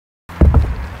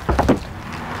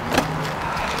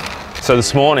So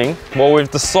this morning, well,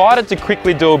 we've decided to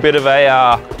quickly do a bit of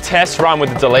a test run with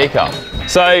the Delica.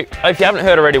 So if you haven't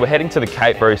heard already, we're heading to the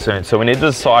Cape very soon. So we need to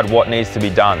decide what needs to be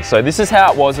done. So this is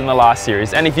how it was in the last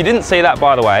series. And if you didn't see that,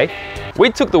 by the way, we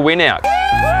took the win out.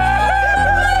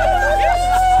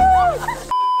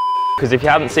 Because if you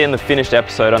haven't seen the finished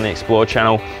episode on the Explore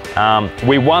channel,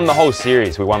 we won the whole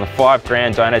series. We won the $5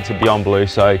 grand donated to Beyond Blue.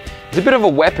 So it's a bit of a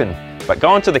weapon. But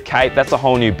going to the Cape, that's a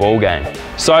whole new ball game.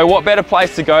 So what better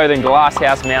place to go than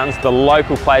Glasshouse Mountains, the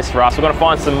local place for us. We're gonna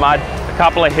find some mud, a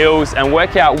couple of hills, and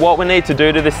work out what we need to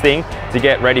do to this thing to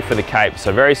get ready for the Cape.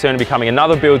 So very soon to be coming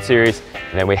another build series,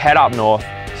 and then we head up north.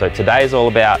 So today is all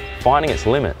about finding its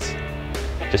limits.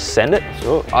 Just send it?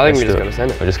 Sure. I think we just gotta send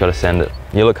it. We just gotta send it.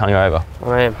 You look hungover.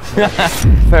 I am.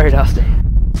 Very dusty.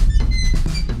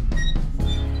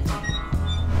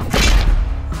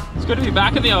 It's good to be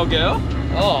back at the old girl.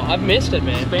 Oh, I've missed it,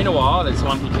 man. It's been a while, that's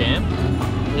one for camp.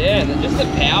 Yeah, just the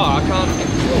power, I can't.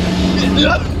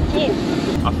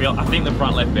 I think the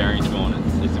front left bearing's gone.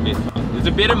 It's a bit fun. There's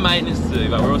a bit of maintenance to do,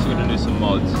 but we're also going to do some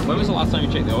mods. When was the last time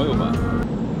you checked the oil, bud?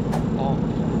 Oh,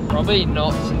 probably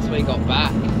not since we got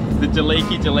back. The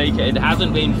Delica, it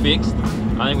hasn't been fixed.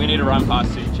 I think we need to run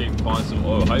past City Cheap and find some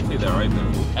oil. Hopefully they're open.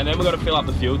 And then we've got to fill up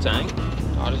the fuel tank.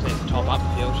 I just need to top up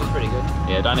the fuel, which is pretty good.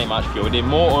 Yeah, don't need much fuel. We need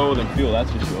more oil than fuel,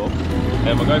 that's for sure.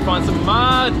 And we'll go find some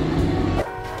mud.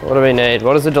 What do we need?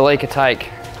 What does the Delica take?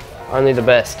 Only the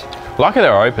best. Lucky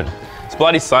they're open. It's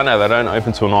bloody Sunday, they don't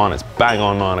open till 9. It's bang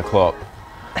on 9 o'clock.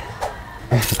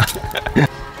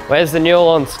 Where's the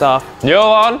Newlon stuff?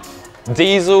 Newlon,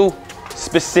 diesel,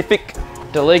 specific.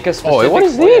 Delica specific. Oh, what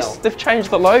is oil. this? They've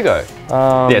changed the logo.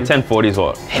 Yeah, 1040 is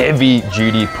what? Heavy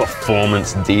duty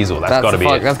performance diesel. That's got to be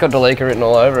it. That's got Delica written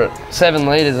all over it. 7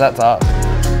 litres, that's us.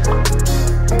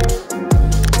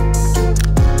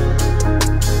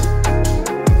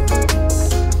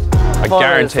 I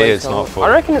guarantee it's not full. I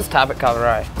reckon it's tappet cover,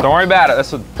 eh? Don't worry about it.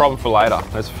 That's a problem for later.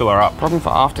 Let's fill her up. Problem for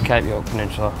after Cape York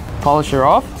Peninsula. Polish her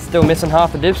off. Still missing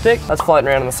half the dipstick. That's floating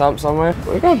around in the sump somewhere.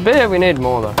 We've got a bit. We need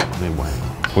more though.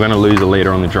 We're going to lose a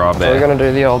litre on the drive there. So we're going to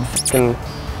do the old fucking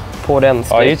pour down the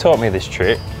stick. Oh, you taught me this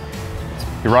trick.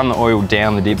 You run the oil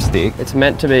down the dipstick. It's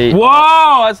meant to be...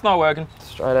 Whoa! That's not working.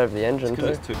 Straight over the engine too.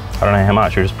 I don't know how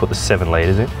much. You just put the 7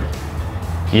 litres in.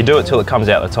 You do it till it comes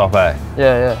out the top, eh?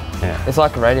 Yeah. It's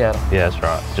like a radiator. Yeah, that's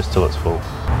right. Just till it's full.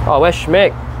 Oh, where's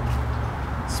Schmick?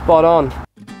 Spot on.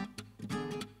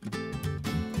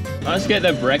 I just get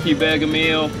the brekkie burger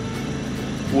meal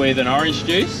with an orange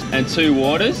juice and 2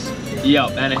 waters.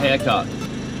 Yep, and a haircut.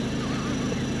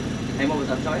 And what was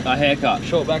that, sorry? A haircut.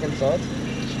 Short back and sides?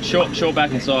 Short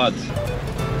back and sides.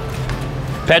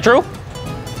 Petrol?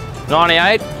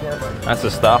 98? That's the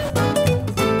stuff.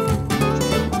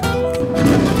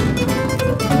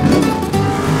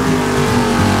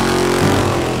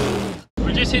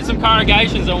 We just hit some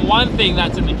corrugations, and one thing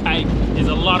that's in the Cape is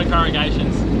a lot of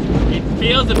corrugations. It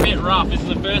feels a bit rough. This is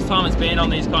the first time it's been on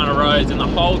these kind of roads, and the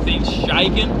whole thing's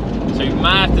shaking. So we may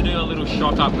have to do a little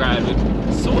shock upgrade.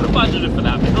 We've sort of budgeted for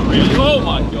that, but not really. Oh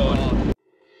my God.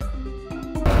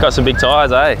 Got some big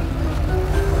tyres, eh?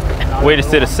 We just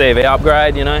did a CV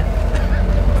upgrade, you know.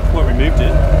 What, we moved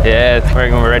it? Yeah, I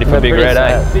reckon we're ready for Big Red,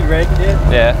 eh? Big Red,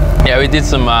 yeah. Yeah, we did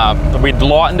some, we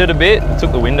lightened it a bit,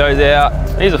 took the windows out.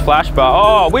 Here's a flash bar.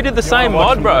 Oh, we did the same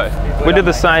mod, bro. We did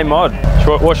the same mod.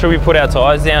 What should we put our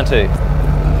tyres down to?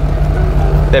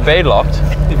 They're bead locked.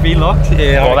 They're bead locked?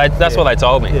 Yeah. Well, that's what they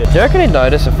told me. Do you reckon he'd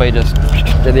notice if we just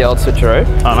did the old switcheroo?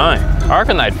 I know. I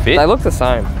reckon they'd fit. They look the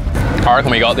same. I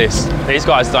reckon we got this. These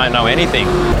guys don't know anything.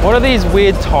 What are these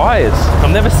weird tyres?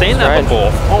 I've never seen that before.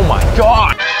 Oh my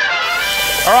God.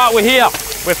 All right, we're here.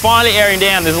 We're finally airing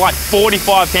down. There's like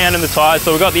 45 pound in the tyres,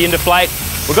 so we've got the interflate.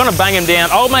 We're gonna bang them down.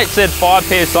 Old mate said 5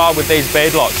 PSI with these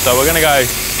bead locks, so we're gonna go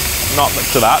not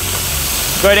to that.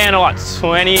 Go down to like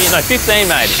 20, no 15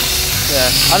 maybe. Yeah,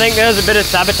 I think there's a bit of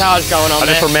sabotage going on I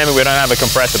just remember we don't have a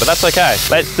compressor, but that's okay.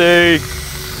 Let's do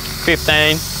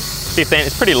 15. 15,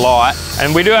 it's pretty light.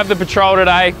 And we do have the Patrol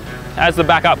today as the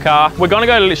backup car. We're gonna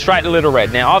go straight to Little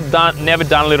Red. Now, I've never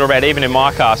done Little Red even in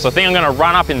my car, so I think I'm gonna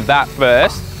run up in that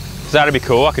first, because that'll be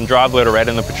cool. I can drive Little Red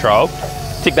in the Patrol,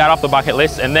 tick that off the bucket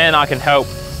list, and then I can help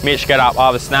Mitch get up,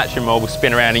 either snatch him or we'll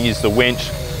spin around and use the winch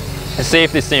and see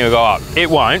if this thing will go up. It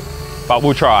won't, but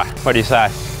we'll try. What do you say?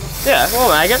 Yeah, we'll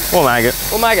make it. We'll make it.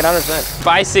 We'll make it 100%.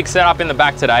 Basic setup in the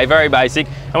back today, very basic.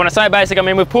 And when I say basic, I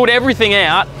mean we've pulled everything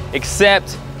out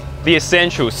except the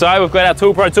essentials. So we've got our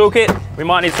Tool Pro toolkit. We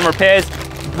might need some repairs.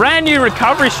 Brand new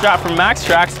recovery strap from Max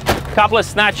Tracks, a couple of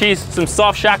snatches, some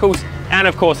soft shackles, and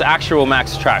of course actual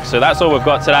Max Tracks. So that's all we've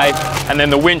got today. And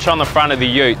then the winch on the front of the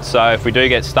ute. So if we do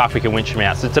get stuck, we can winch them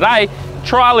out. So today,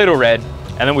 try Little Red.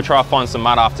 and then we'll try to find some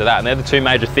mud after that. And they're the two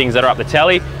major things that are up the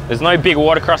telly. There's no big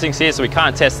water crossings here, so we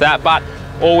can't test that, but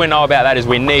all we know about that is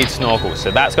we need snorkels.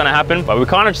 So that's gonna happen, but we're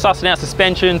kind of sussing out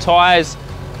suspension, tires,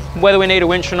 whether we need a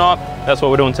winch or not. That's what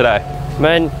we're doing today.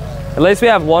 Man, at least we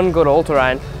have one good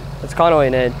all-terrain. That's kind of all you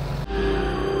need.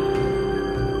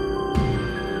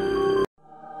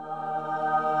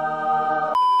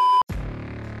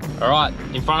 All right,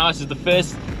 in front of us is the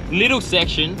first little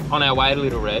section on our way to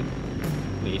Little Red.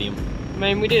 Medium. I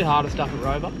mean, we did harder stuff at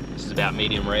Rover. This is about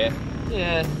medium rare.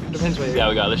 Yeah, depends where you There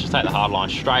we go, let's just take the hard line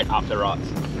straight up the ruts.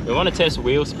 We want to test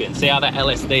wheel spin, see how that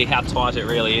LSD, how tight it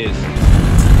really is.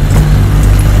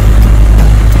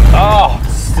 Oh,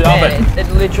 stop it.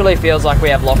 It literally feels like we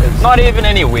have lockers. Not even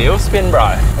any wheel spin,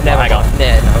 bro. Never. Hang on.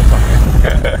 Yeah, no, it's not.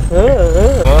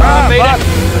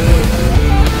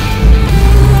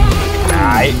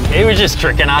 He was just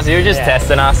tricking us, he was just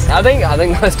testing us. I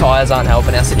think those tyres aren't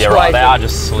helping our situation. You're right, they are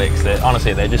just slicks.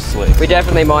 Honestly, they're just slicks. We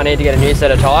definitely might need to get a new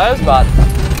set of tyres, but...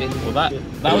 Well,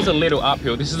 that was a little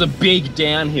uphill. This is a big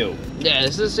downhill. Yeah,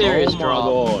 this is a serious drop.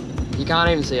 Oh my God. You can't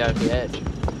even see over the edge.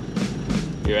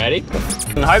 You ready?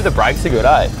 I hope the brakes are good,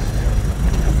 eh?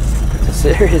 It's a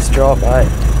serious drop, eh?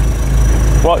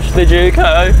 Watch the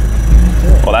Juco.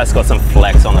 Well, that's got some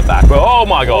flex on the back. Oh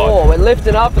my God. Oh, we're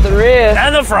lifting up at the rear.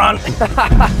 And the front. 2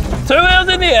 wheels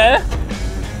in the air.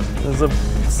 There's a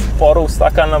bottle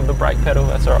stuck under the brake pedal,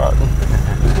 that's all right.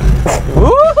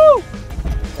 Woohoo!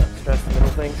 Don't stress the little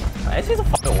things. This is a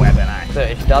fucking weapon, eh?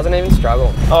 Dude, she doesn't even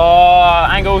struggle. Oh,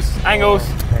 angles. Oh,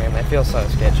 man, they feel so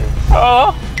sketchy.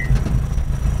 Oh.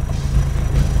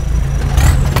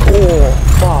 Oh,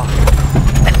 fuck.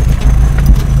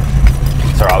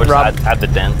 It's all right, we'll just add the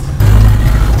dents.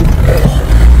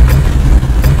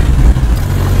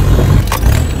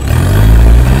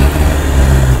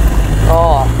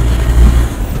 Oh,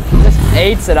 just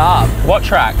eats it up. What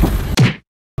track?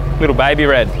 Little baby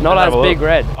red. Not as big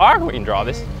red. I reckon we can drive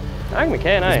this. I think we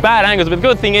can, eh? It's bad angles, but the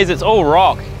good thing is it's all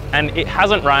rock and it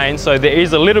hasn't rained, so there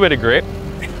is a little bit of grip.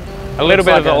 A little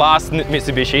bit of the last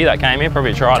Mitsubishi that came here,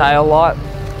 probably tried. Tail light.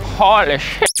 Holy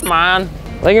shit, man.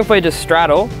 I think if we just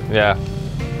straddle, Yeah.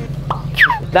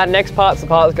 that next part's the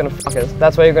part that's gonna fuck us.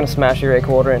 That's where you're gonna smash your rear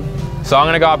quarter in. So I'm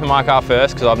gonna go up in my car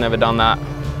first because I've never done that.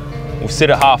 We'll sit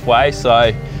it halfway,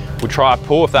 so we'll try a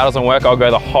pull. If that doesn't work, I'll go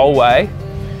the whole way,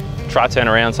 try to turn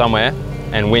around somewhere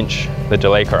and winch the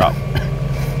Delica up.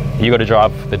 You gotta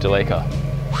drive the Delica.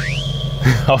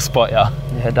 I'll spot ya.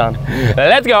 Yeah, done.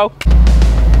 Let's go.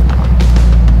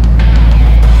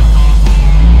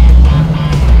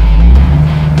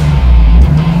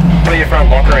 Put your front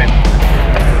locker in.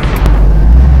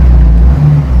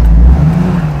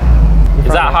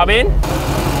 Is that hub in?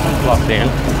 Locked in.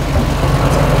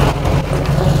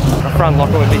 The front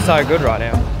locker would be so good right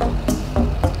now.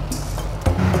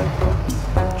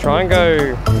 Try and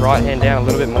go right hand down a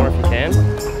little bit more if you can.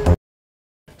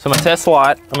 So my test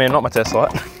light, not my test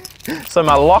light. So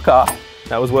my locker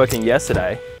that was working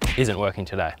yesterday isn't working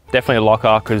today. Definitely a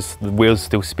locker because the wheel's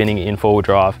still spinning in forward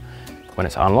drive when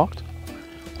it's unlocked.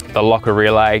 The locker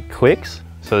relay clicks,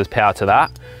 so there's power to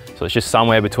that. So it's just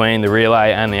somewhere between the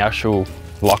relay and the actual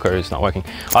locker is not working.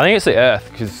 I think it's the earth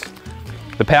because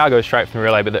the power goes straight from the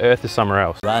relay, but the earth is somewhere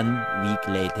else. 1 week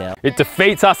later. It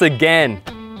defeats us again.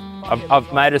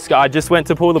 I've made a, I just went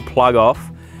to pull the plug off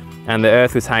and the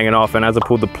earth was hanging off, and as I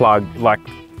pulled the plug, like,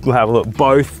 we'll have a look,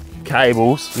 both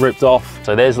cables ripped off.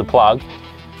 So there's the plug,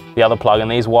 the other plug,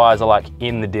 and these wires are like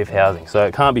in the diff housing. So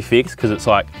it can't be fixed because it's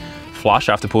like flush.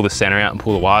 I have to pull the center out and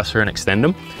pull the wires through and extend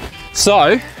them.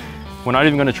 So we're not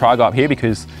even gonna try go up here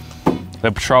because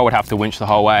the patrol would have to winch the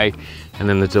whole way and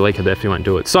then the Delica definitely won't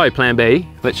do it. So plan B,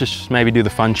 let's just maybe do the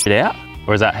fun shit out,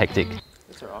 or is that hectic?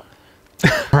 It's all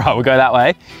right. Right, we'll go that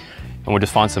way and we'll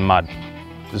just find some mud.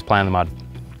 Just play in the mud.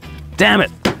 Damn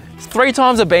it! It's 3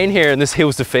 times I've been here and this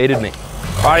hill's defeated me.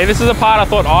 Alrighty, this is a part I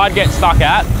thought I'd get stuck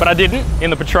at, but I didn't in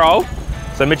the patrol.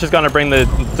 So Mitch is gonna bring the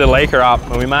Delica up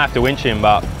and we may have to winch him,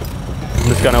 but I'm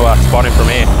just gonna spot him from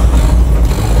here.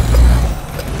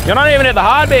 You're not even at the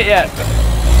hard bit yet.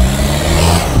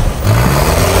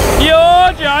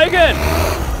 You're joking!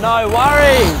 No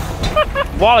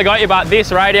worries. While I got you, but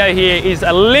this radio here is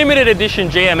a limited edition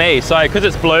GME. So because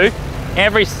it's blue,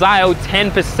 every sale,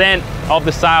 10% of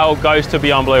the sale goes to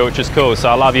Beyond Blue, which is cool. So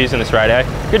I love using this radio.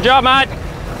 Good job, mate.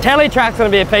 Teletrack's gonna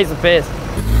be a piece of piss.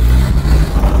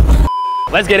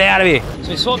 Let's get out of here. So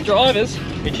we swapped drivers.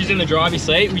 Mitch is in the driver's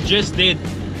seat. We just did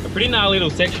a pretty gnarly little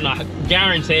section. I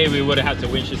guarantee we would have had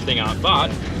to winch this thing up,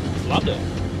 but loved it.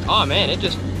 Oh man, it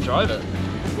just drove it.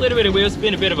 A little bit of wheel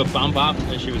spin, a bit of a bump up,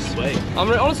 and she was sweet.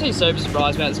 I'm honestly super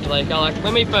surprised about this Delica. Like,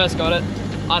 when we first got it,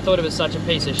 I thought it was such a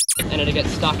piece of shit. and it'll get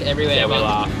stuck everywhere. Yeah, we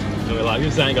laughed. And we're like,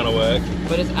 this ain't gonna work.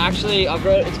 But it's actually,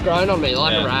 it's grown on me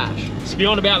like a rash.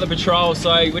 Spewing about the patrol,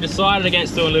 so we decided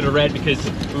against doing Little Red because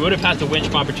we would have had to winch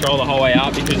my patrol the whole way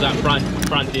up because that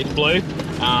front diff blew.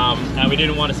 And we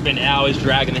didn't want to spend hours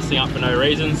dragging this thing up for no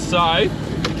reason. So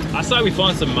I say we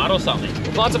find some mud or something.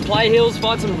 Find some play hills,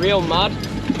 find some real mud,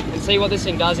 and see what this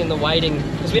thing does in the wading.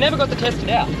 Because we never got to test it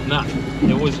out. Nah,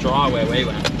 it was dry where we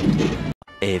went.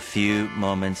 A few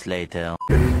moments later.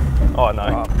 Oh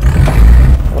no.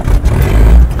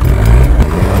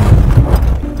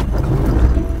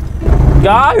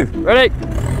 Go! Ready?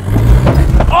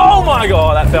 Oh my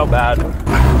god, that felt bad.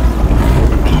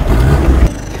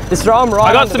 Just throw them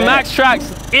right. I got some max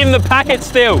tracks in the packet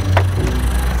still.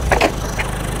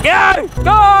 Go!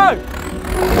 Go!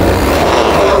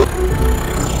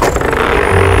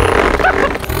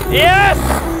 Yes!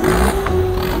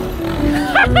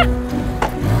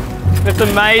 It's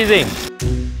amazing.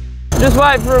 Just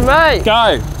wait for me.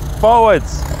 Go!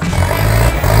 Forwards.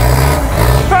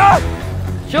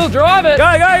 She'll drive it.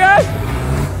 Go, go, go!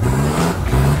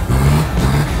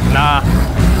 Nah,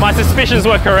 my suspicions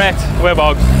were correct. We're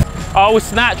bogs. I will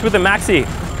snatch with the maxi.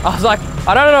 I was like,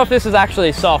 I don't know if this is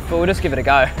actually soft, but we'll just give it a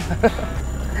go.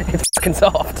 It's fucking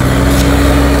soft.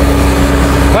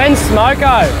 When's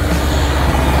Smoko?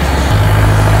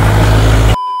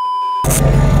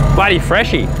 Bloody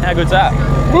freshie. How good's that?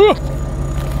 Woo.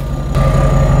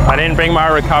 I didn't bring my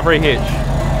recovery hitch.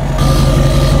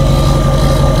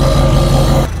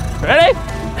 Ready?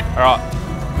 All right.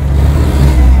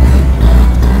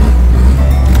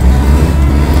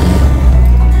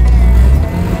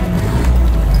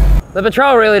 The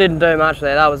patrol really didn't do much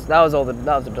there. That was the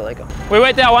Delica. We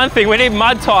went down one thing. We need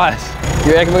mud tyres.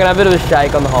 You reckon we're gonna have a bit of a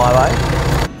shake on the highway?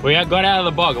 We got out of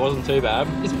the bog. It wasn't too bad.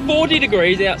 It's 40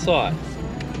 degrees outside.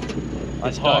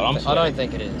 It's hot. I don't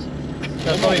think it is.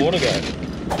 Where's my water go?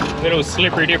 Little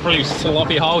slippery, dippery,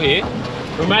 sloppy hole here.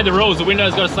 We made the rules. The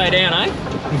window's got to stay down, eh?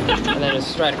 And then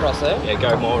just straight across there. Yeah,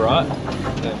 go more right.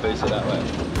 And then boost it that way.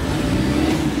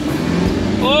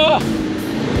 Oh!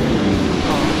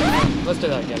 Let's do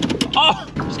that again. Oh!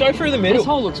 Just go through the middle. This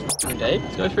hole looks fucking deep.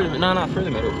 Just go through the middle. No, through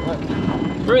the middle.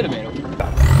 Through the middle.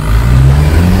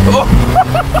 Oh.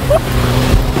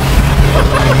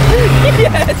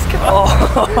 Yes!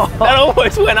 Oh. That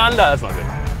almost went under. That's not good.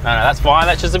 No, that's fine.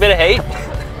 That's just a bit of heat.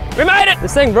 We made it!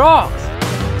 This thing rocks.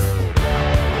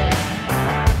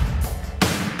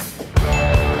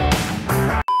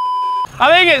 I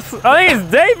think it's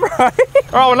deep, right?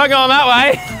 Alright, we're not going that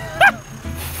way.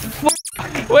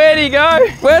 Where'd he go?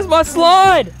 Where's my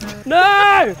slide?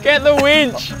 No! Get the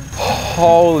winch.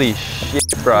 Holy shit,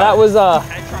 bro. That was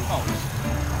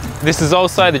This is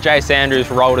also the Jace Andrews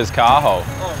rolled his car hole.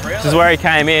 Oh, really? This is where he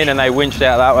came in and they winched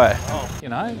out that way. Oh. You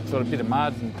know, sort of a bit of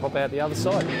mud and pop out the other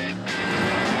side.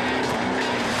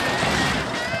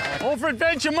 All for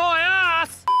adventure, my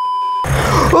ass!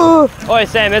 Oi,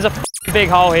 Sam, there's a big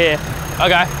hole here.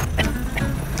 Okay.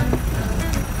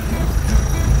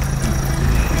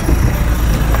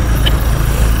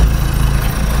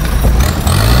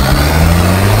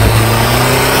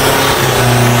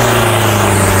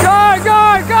 Go,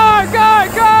 go, go, go,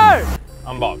 go!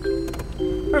 I'm bogged.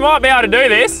 We might be able to do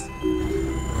this.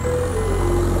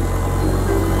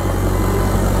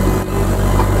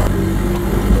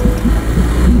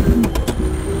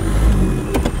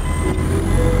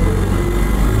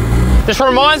 This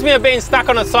reminds me of being stuck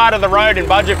on the side of the road in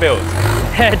budget builds.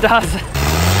 Yeah, it does.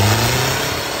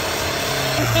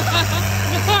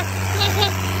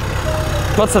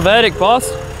 What's the verdict, boss?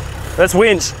 Let's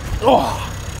winch. Oh.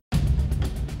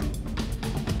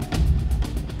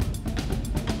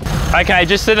 Okay,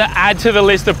 just to add to the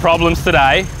list of problems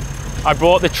today, I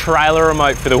brought the trailer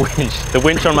remote for the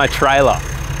winch on my trailer,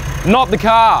 not the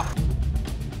car.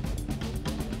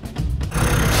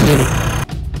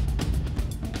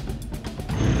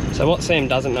 So what Sam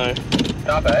doesn't know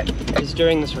is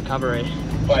during this recovery,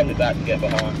 Fighting that to get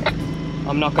behind.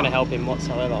 I'm not going to help him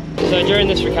whatsoever. So during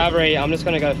this recovery, I'm just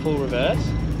going to go full reverse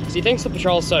because he thinks the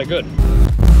patrol's so good.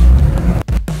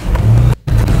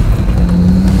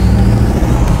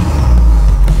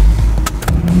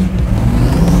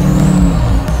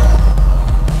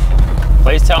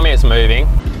 Please tell me it's moving.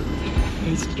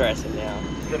 He's stressing now.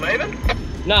 Is it moving?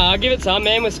 No, I'll give it some,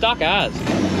 man. We're stuck as.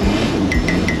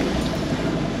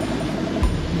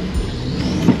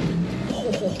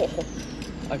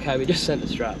 Okay, we just sent the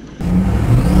strap.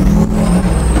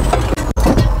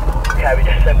 Yeah, we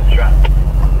just sent the strap.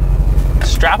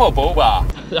 Strap or bull bar?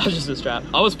 That was just a strap.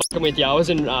 I was fucking with you. I was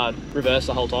in reverse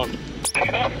the whole time.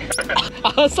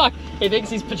 I was like, he thinks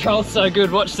his patrol's so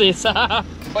good. Watch this. Well,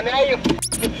 now you're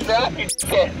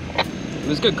It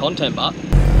was good content, but.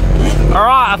 All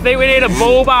right, I think we need a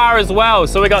bull bar as well.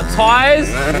 So we got tires,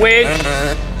 winch,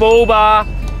 bull bar,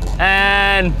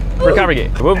 and recovery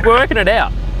gear. We're working it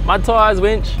out. Mud tires,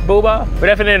 winch, bull bar. We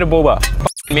definitely need a bull bar.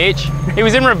 Mitch, he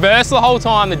was in reverse the whole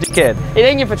time, the dickhead. You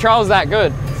think your patrol's that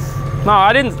good? No,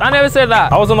 I didn't. I never said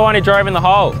that. I wasn't the one who drove in the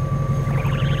hole.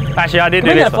 Actually, I did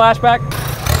do this. Can we get a flashback?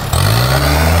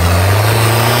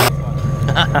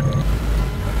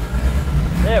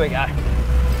 There we go.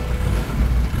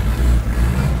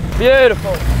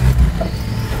 Beautiful.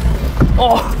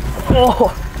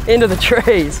 Oh, into the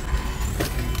trees.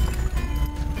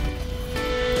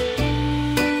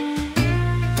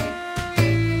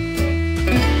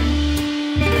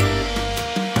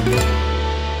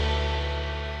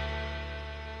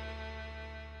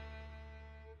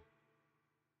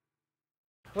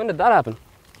 When did that happen?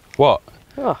 What?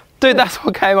 Oh. Dude, that's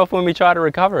what came off when we tried to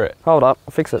recover it. Hold up,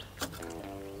 I'll fix it.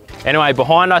 Anyway,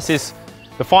 behind us is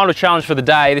the final challenge for the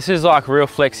day. This is like real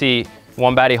flexy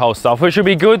Wombatty hole stuff, which would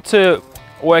be good to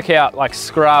work out like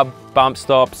scrub, bump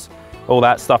stops, all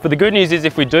that stuff. But the good news is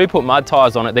if we do put mud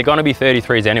tires on it, they're gonna be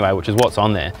 33s anyway, which is what's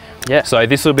on there. Yeah. So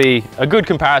this will be a good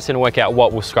comparison to work out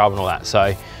what we'll scrub and all that.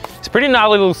 So it's a pretty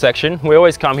gnarly little section. We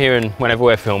always come here and whenever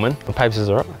we're filming. Paper,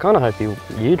 scissors, rock. I kind of hope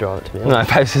you drive it, to be honest.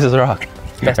 No, paper, scissors, rock.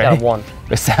 Best out of one.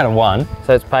 Best out of one.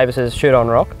 So it's paper, scissors, shoot on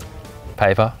rock.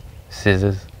 Paper,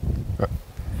 scissors, rock.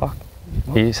 Fuck.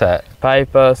 You say it.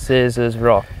 Paper, scissors,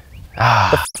 rock. Ah.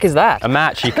 The fuck is that? A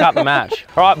match, you cut the match.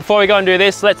 All right, before we go and do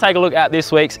this, let's take a look at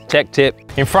this week's tech tip.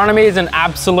 In front of me is an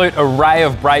absolute array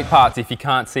of brake parts if you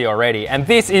can't see already. And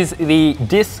this is the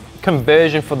disc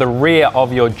conversion for the rear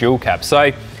of your dual cab.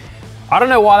 So I don't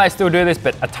know why they still do this,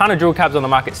 but a ton of dual cabs on the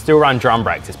market still run drum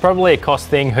brakes. It's probably a cost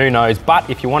thing, who knows? But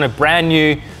if you want a brand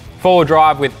new four-wheel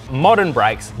drive with modern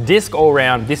brakes, disc all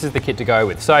round, this is the kit to go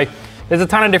with. So there's a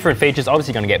ton of different features.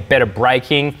 Obviously you're gonna get better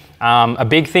braking. A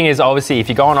big thing is obviously if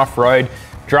you're going off-road,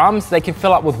 drums, they can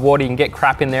fill up with water. You can get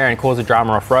crap in there and cause a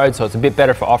drama off-road, so it's a bit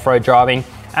better for off-road driving.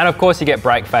 And of course you get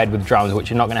brake fade with drums, which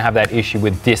you're not gonna have that issue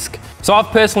with disc. So I've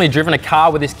personally driven a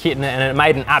car with this kit and it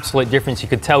made an absolute difference. You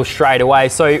could tell straight away.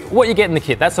 So what you get in the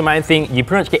kit, that's the main thing. You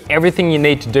pretty much get everything you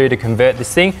need to do to convert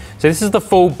this thing. So this is the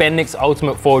full Bendix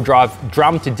Ultimate 4-Drive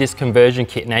drum to disc conversion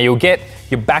kit. Now you'll get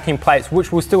your backing plates,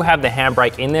 which will still have the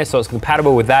handbrake in there, so it's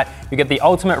compatible with that. You get the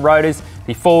Ultimate rotors,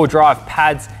 the 4-wheel-drive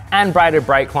pads, and braided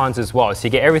brake lines as well. So you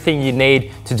get everything you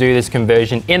need to do this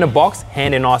conversion in a box,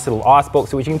 hand in a nice little ice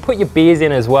box, which you can put your beers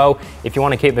in as well if you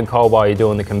want to keep them cold while you're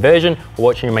doing the conversion or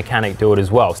watching your mechanic do it as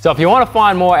well. So if you want to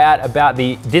find more out about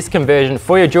the disc conversion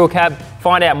for your dual cab,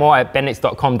 find out more at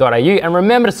bendix.com.au, and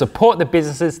remember to support the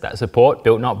businesses that support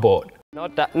Built Not Bought.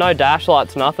 No dash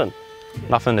lights, nothing.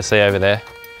 Nothing to see over there.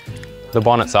 The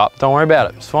bonnet's up, don't worry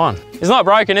about it, it's fine. It's not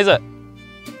broken, is it?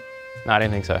 No, I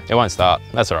didn't think so. It won't start,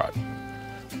 that's all right.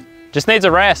 Just needs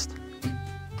a rest.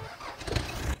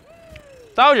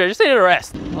 Told you, just needed a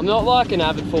rest. I'm not like an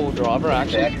avid four-wheel driver,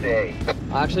 actually.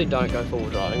 I actually don't go four-wheel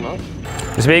driving much.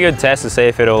 This would be a good test to see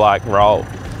if it'll like roll.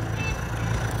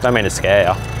 Don't mean to scare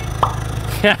you.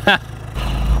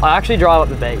 I actually drive up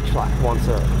the beach like once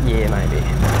a year, maybe.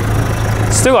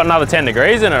 Still got another 10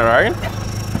 degrees in it, I reckon.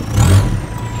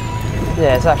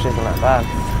 Yeah, it's actually not that bad.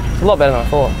 It's a lot better than I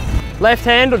thought. Left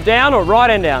hand or down or right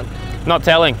hand down? Not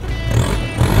telling.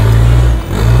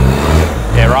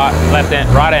 Yeah, right, left hand,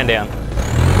 right hand down.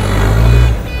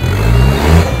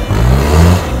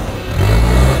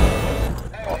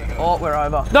 Oh, we're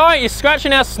over. No, you're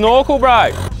scratching our snorkel,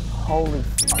 bro. Holy.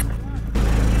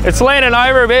 It's leaning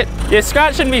over a bit. You're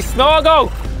scratching me snorkel. All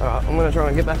right, I'm gonna try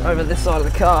and get back over this side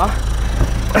of the car.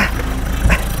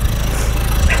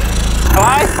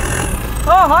 Hello?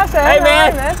 Oh, hi Sam. Hey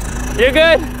man. Hi, man. You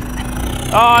good?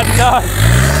 Oh no.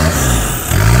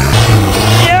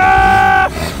 Yeah!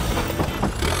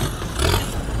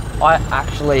 I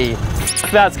actually...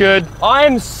 That's good. I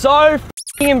am so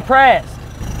f***ing impressed.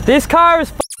 This car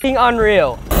is f***ing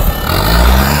unreal.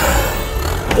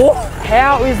 Oh,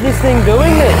 how is this thing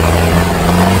doing this?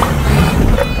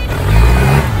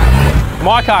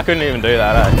 My car couldn't even do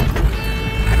that, eh?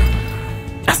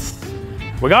 Yes!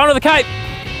 We're going to the Cape.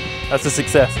 That's a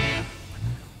success.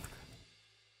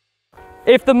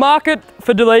 If the market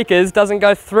for Delicas doesn't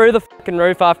go through the f***ing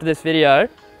roof after this video,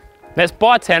 let's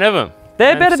buy 10 of them.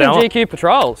 They're better than GQ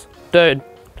Patrols. Dude,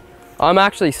 I'm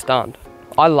actually stunned.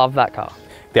 I love that car.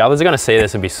 The others are gonna see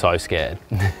this and be so scared.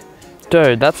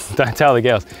 Dude, that's... Don't tell the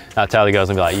girls. No, tell the girls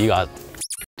and be like, you guys.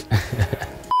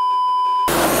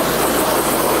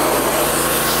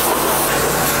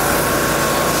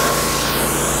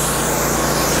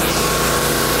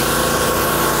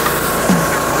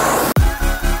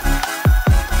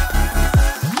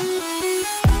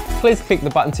 please click the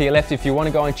button to your left if you want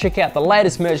to go and check out the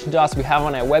latest merchandise we have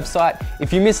on our website.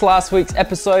 If you missed last week's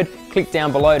episode, click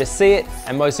down below to see it,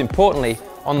 and most importantly,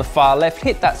 on the far left,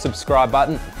 hit that subscribe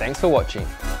button. Thanks for watching.